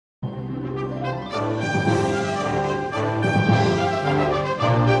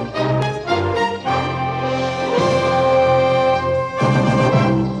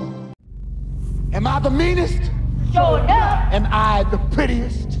meanest? Sure enough. Am I the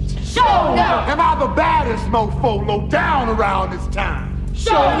prettiest? Sure enough. Am I the baddest mofo low down around this town?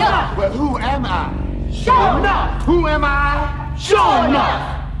 Sure enough. Well, who am I? Sure enough. Who am I? Sure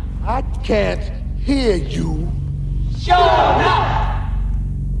enough. I can't hear you. Sure enough.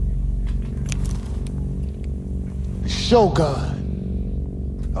 The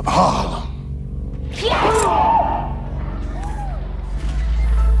Shogun of Harlem. Yes.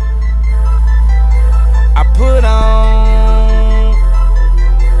 I put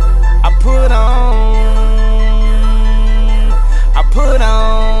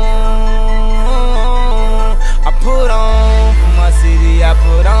on for my city, I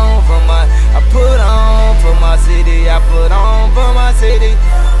put on for my city, I put on for my city.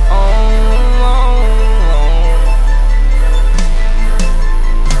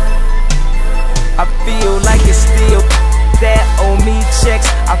 I feel like it's still that owe me checks.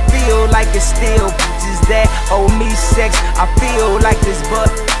 I feel like it's still bitches that owe me sex. I feel like this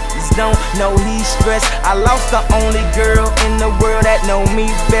but don't know he's stressed. I lost the only girl in the world that know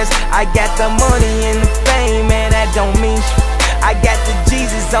me best. I got the money and the fame, man, that don't mean shit. I got the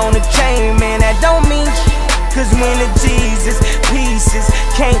Jesus on the chain, man, that don't mean shit. Cause when the Jesus pieces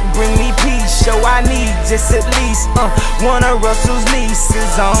can't bring me peace, so I need just at least one of Russell's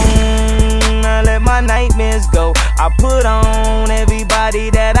nieces on. I let my nightmares go. I put on everybody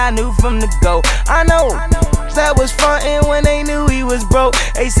that I knew from the go. I know that was frontin' when they knew he was broke.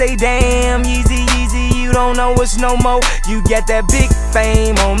 They say, damn, Yeezy, Yeezy, you don't know us no more. You got that big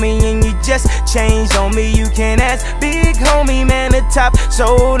fame on me and you just changed on me. You can ask big homie, man, the top.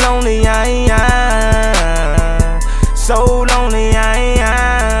 So lonely I am, so lonely I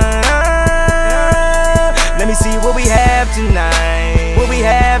am. Let me see what we have tonight, what we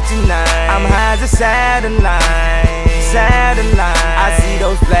have tonight. I'm high as a satellite, satellite. I see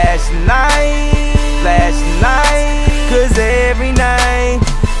those flashing lights, flashing lights. Cause every night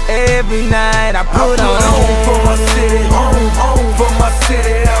I put on for my city, on for my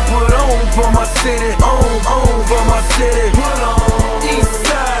city. I put on for my city, on for my city. Put on east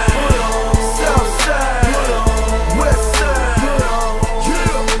side, put on south side, put on west side, put on.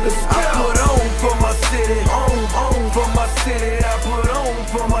 Yeah, let's go. I put on for my city, on for my city. I put on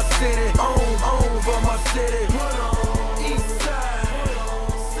for my city, on for my city. Put on east side, put on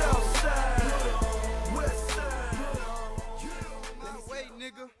south side, put on west side, put on. Wait,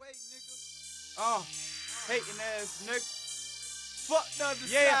 nigga. Hating ass nigga. Fuck the other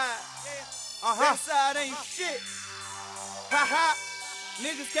side. That side ain't shit. Ha.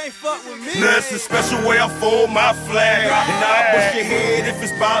 Niggas can't fuck with me. That's a special way I fold my flag. And I bust your head if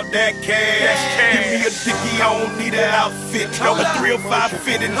it's about that cash. Give me a dickie, I don't need an outfit. No, a 305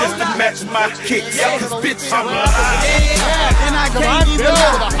 fitting just to match my kicks. Cause bitch, I'm alive. And I can't even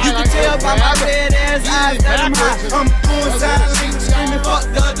lie. You can tell by my red ass eyes that I'm high. I'm on side, niggas screaming fuck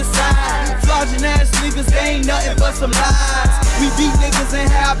the other side. Flogging ass niggas, they ain't nothing but some lies. We beat niggas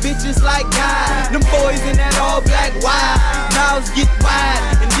and have bitches like guys. Them boys in that all black wide. Mouths get wide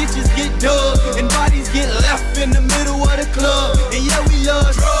and ditches get dug, and bodies get left in the middle of the club. And yeah, we love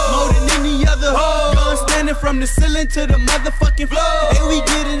drugs more than any other. Guns standing from the ceiling to the motherfucking floor. And we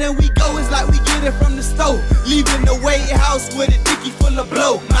get it and we go, it's like we get it from the stove. Leaving the White House with a dicky full of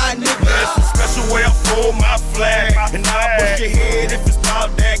blow, my nigga. That's a special way I fold my flag. And I bust your head if it's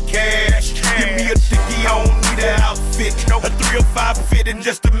about that cash. Give me a dickie, I don't need an outfit. A 305 fitting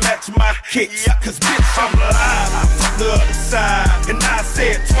just to match my kicks. Cause bitch, I'm alive. Fuck the other side. And I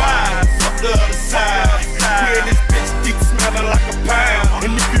say it twice. Fuck the other side. We in this bitch deep smelling like a pound.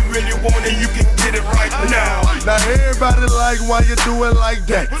 And if you really want it, you can get it right now. Now everybody like why you do it like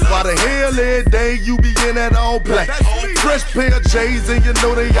that. Why the hell every day you be in that all black? Fresh pair of J's and you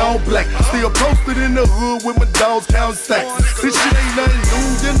know they all black. Still posted in the hood with my dogs count stacks. This shit ain't nothing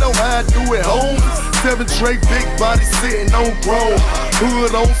new, you know how I do it home. 7 tray big body sitting on grown.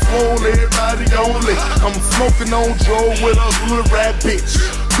 Hood on swole, everybody on lit. I'm smoking on dro with a hood rat bitch.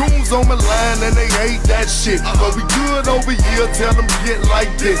 Goons on my line and they hate that shit. But we good over here, tell them get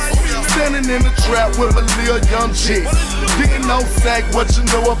like this. Standing in the trap with my little young chick. Getting no sack, what you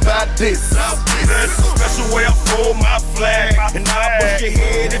know about this? That's a special way I fold my flag. And I bust your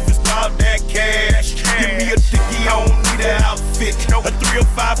head if it's about that cash. Give me a dickie, I don't need an outfit. A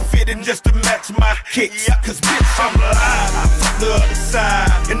 305 fitting just to match my kicks. Cause bitch, I'm alive. Fuck the other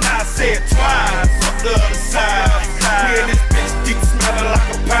side. And I say it twice. Fuck the other side. We in this bitch deep smelling like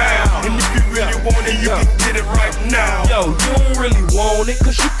a pound. And if you really want it, you can get it right now. Yo, you don't really want it,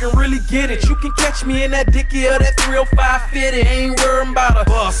 cause you can really get it. You can catch me in that dicky or that 305 fitted. Ain't worrying about a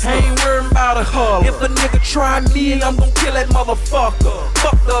bus, ain't worrying about a hull. If a nigga try me, I'm gon' kill that motherfucker.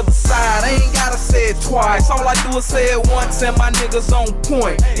 Fuck the other side, I ain't gotta say it twice. All I do is say it once and my niggas on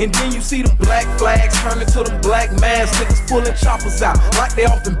point. And then you see them black flags turn into them black masks. Niggas pulling choppers out like they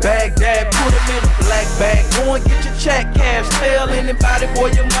off in Baghdad. Put them in a black bag, go and get your check cash. Tell anybody,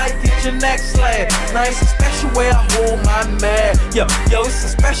 boy, you might get your neck slashed. Now it's a special way I hold my mag. Yo, it's a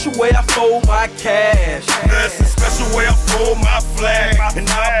special way I fold my cash. That's a special way I fold my flag. And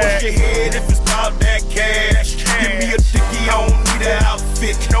I'll bust your head if it's about that cash. Give me a dicky, I don't need an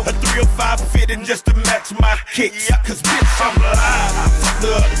outfit. A 305 fitting just to match my kicks. Cause bitch, I'm live. Fuck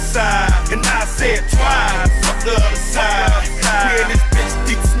the other side. And I say it twice. Fuck the other side. We in this bitch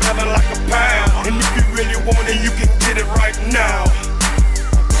deep smelling like a pound. And if you really want it, you can get it right now.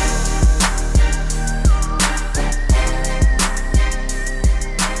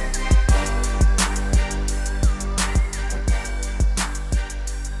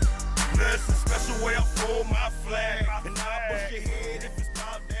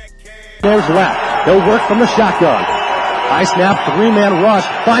 Goes left. They'll work from the shotgun. High snap, three-man rush.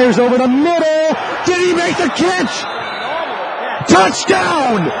 Fires over the middle. Did he make the catch?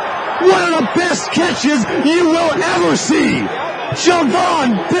 Touchdown! One of the best catches you will ever see.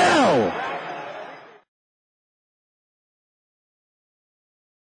 Javon Bell.